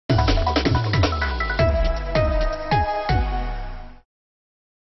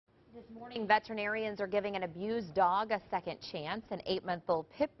Morning, veterinarians are giving an abused dog a second chance. An 8-month-old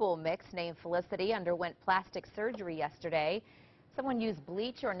pit bull mix named Felicity underwent plastic surgery yesterday. Someone used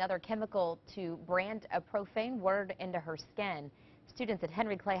bleach or another chemical to brand a profane word into her skin. Students at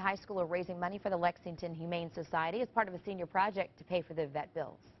Henry Clay High School are raising money for the Lexington Humane Society as part of a senior project to pay for the vet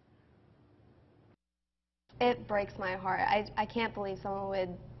bills. It breaks my heart. I can't believe someone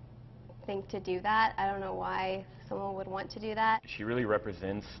would think to do that. I don't know why someone would want to do that. She really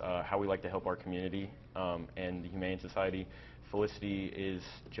represents how we like to help our community and the Humane Society. Felicity is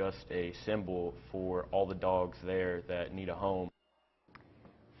just a symbol for all the dogs there that need a home.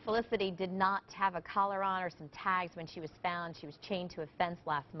 Felicity did not have a collar on or some tags when she was found. She was chained to a fence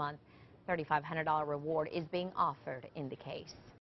last month. $3,500 reward is being offered in the case.